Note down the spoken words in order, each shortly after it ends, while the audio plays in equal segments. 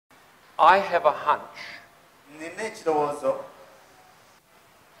I have a hunch.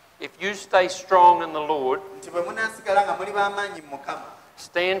 If you stay strong in the Lord,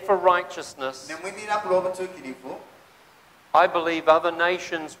 stand for righteousness, I believe other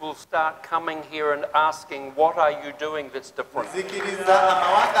nations will start coming here and asking, what are you doing that's different?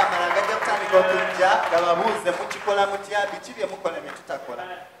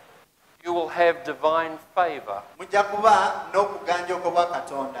 You will have divine favor.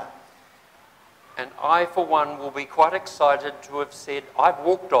 And I, for one, will be quite excited to have said, I've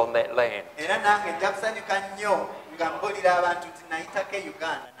walked on that land.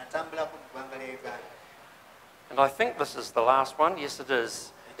 And I think this is the last one. Yes, it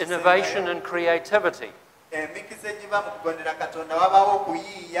is. Innovation and creativity.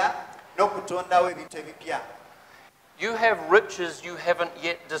 You have riches you haven't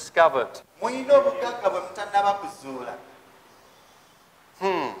yet discovered.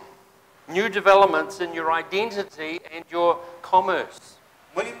 New developments in your identity and your commerce.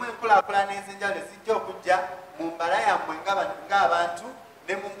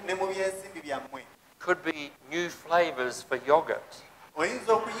 Could be new flavors for yogurt.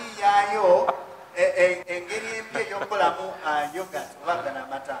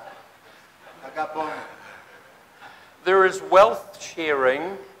 There is wealth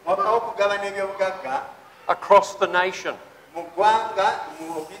sharing across the nation.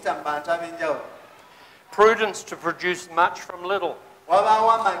 Prudence to produce much from little.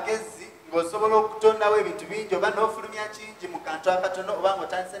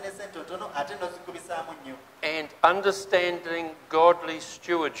 And understanding godly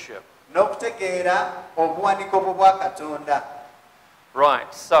stewardship.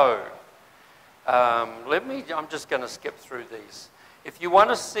 Right, so I'm just going to skip through these. If you want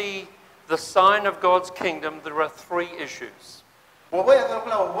to see the sign of God's kingdom, there are 3 issues.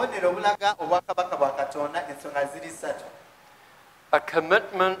 A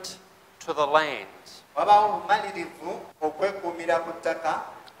commitment to the land.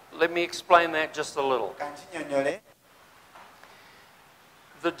 Let me explain that just a little.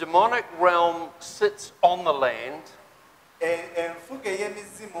 The demonic realm sits on the land,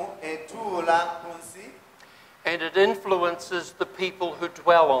 and it influences the people who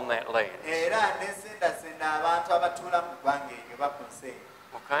dwell on that land.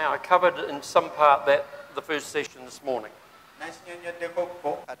 Okay, I covered in some part that the first session this morning.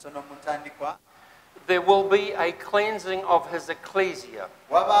 There will be a cleansing of his ecclesia.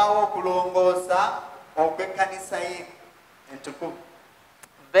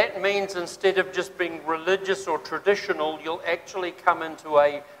 That means instead of just being religious or traditional, you'll actually come into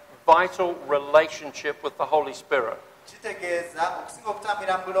a vital relationship with the Holy Spirit.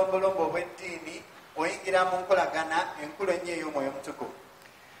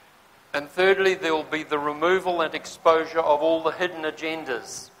 And thirdly, there will be the removal and exposure of all the hidden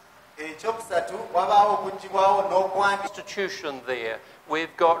agendas. Institution there.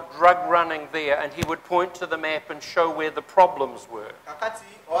 We've got drug running there, and he would point to the map and show where the problems were.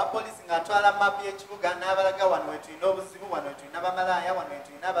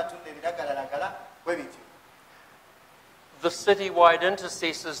 The citywide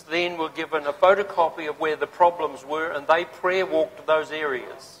intercessors then were given a photocopy of where the problems were, and they prayer walked those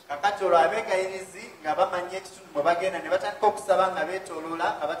areas.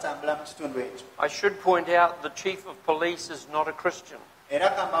 I should point out the chief of police is not a Christian.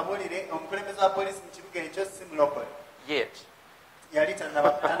 Yet.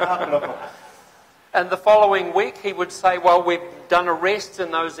 And the following week he would say, well, we've done arrests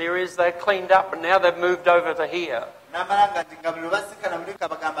in those areas, they're cleaned up, and now they've moved over to here.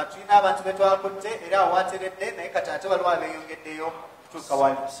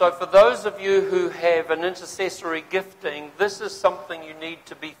 So for those of you who have an intercessory gifting, this is something you need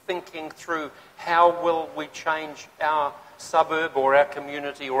to be thinking through. How will we change our suburb or our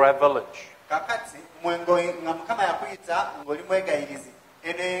community or our village?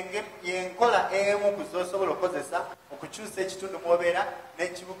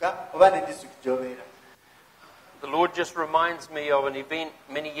 The Lord just reminds me of an event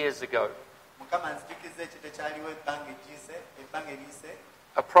many years ago.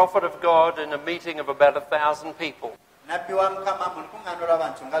 A prophet of God in a meeting of about 1,000 people.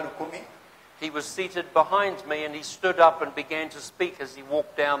 He was seated behind me and he stood up and began to speak as he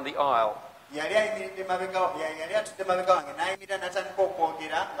walked down the aisle.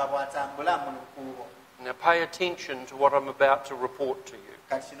 Now pay attention to what I'm about to report to you.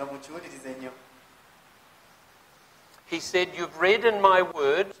 He said, you've read in my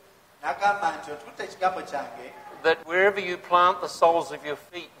word that wherever you plant the soles of your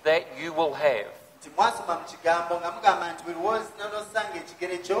feet, that you will have.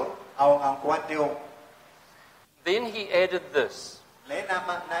 Then he added this,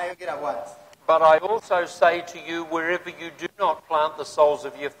 but I also say to you, wherever you do not plant the soles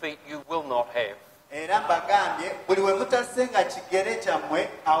of your feet, you will not have.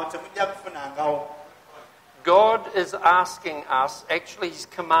 God is asking us, actually he's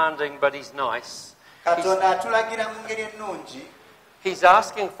commanding, but he's nice. He's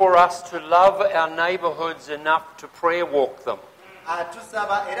asking for us to love our neighbourhoods enough to prayer walk them.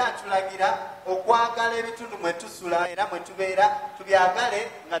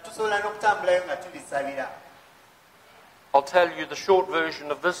 I'll tell you the short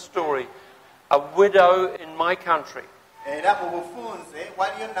version of this story. A widow in my country,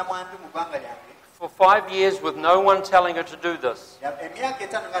 for 5 years with no one telling her to do this,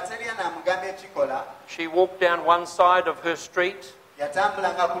 she walked down one side of her street.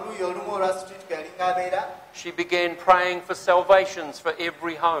 She began praying for salvations for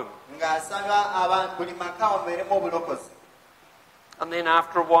every home. And then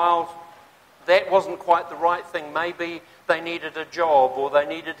after a while, that wasn't quite the right thing. Maybe they needed a job or they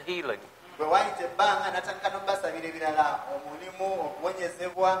needed healing.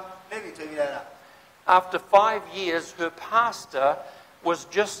 After 5 years, her pastor was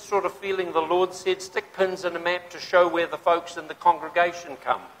just sort of feeling the Lord said, stick pins in a map to show where the folks in the congregation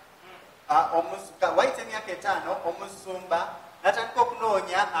come.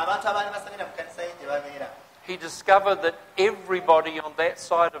 He discovered that everybody on that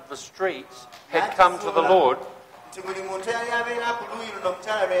side of the street had come to the Lord.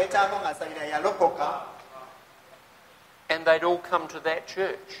 And they'd all come to that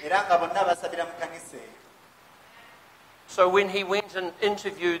church. So when he went and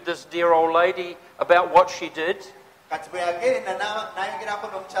interviewed this dear old lady about what she did,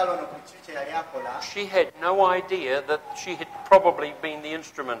 she had no idea that she had probably been the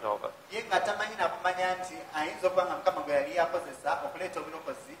instrument of it.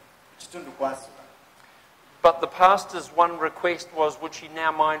 But the pastor's one request was, would she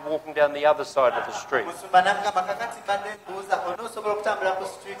now mind walking down the other side of the street?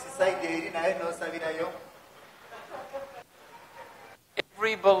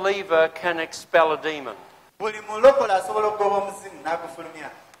 Every believer can expel a demon.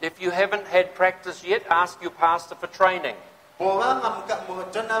 If you haven't had practice yet, ask your pastor for training.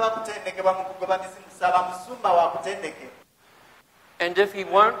 And if he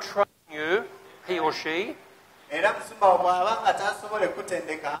won't train you, he or she,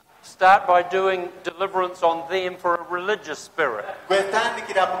 start by doing deliverance on them for a religious spirit.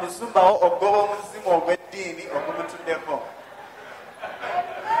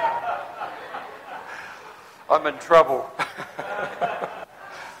 I'm in trouble.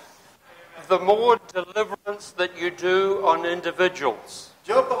 The more deliverance that you do on individuals,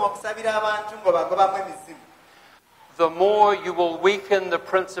 the more you will weaken the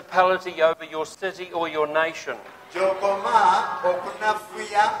principality over your city or your nation.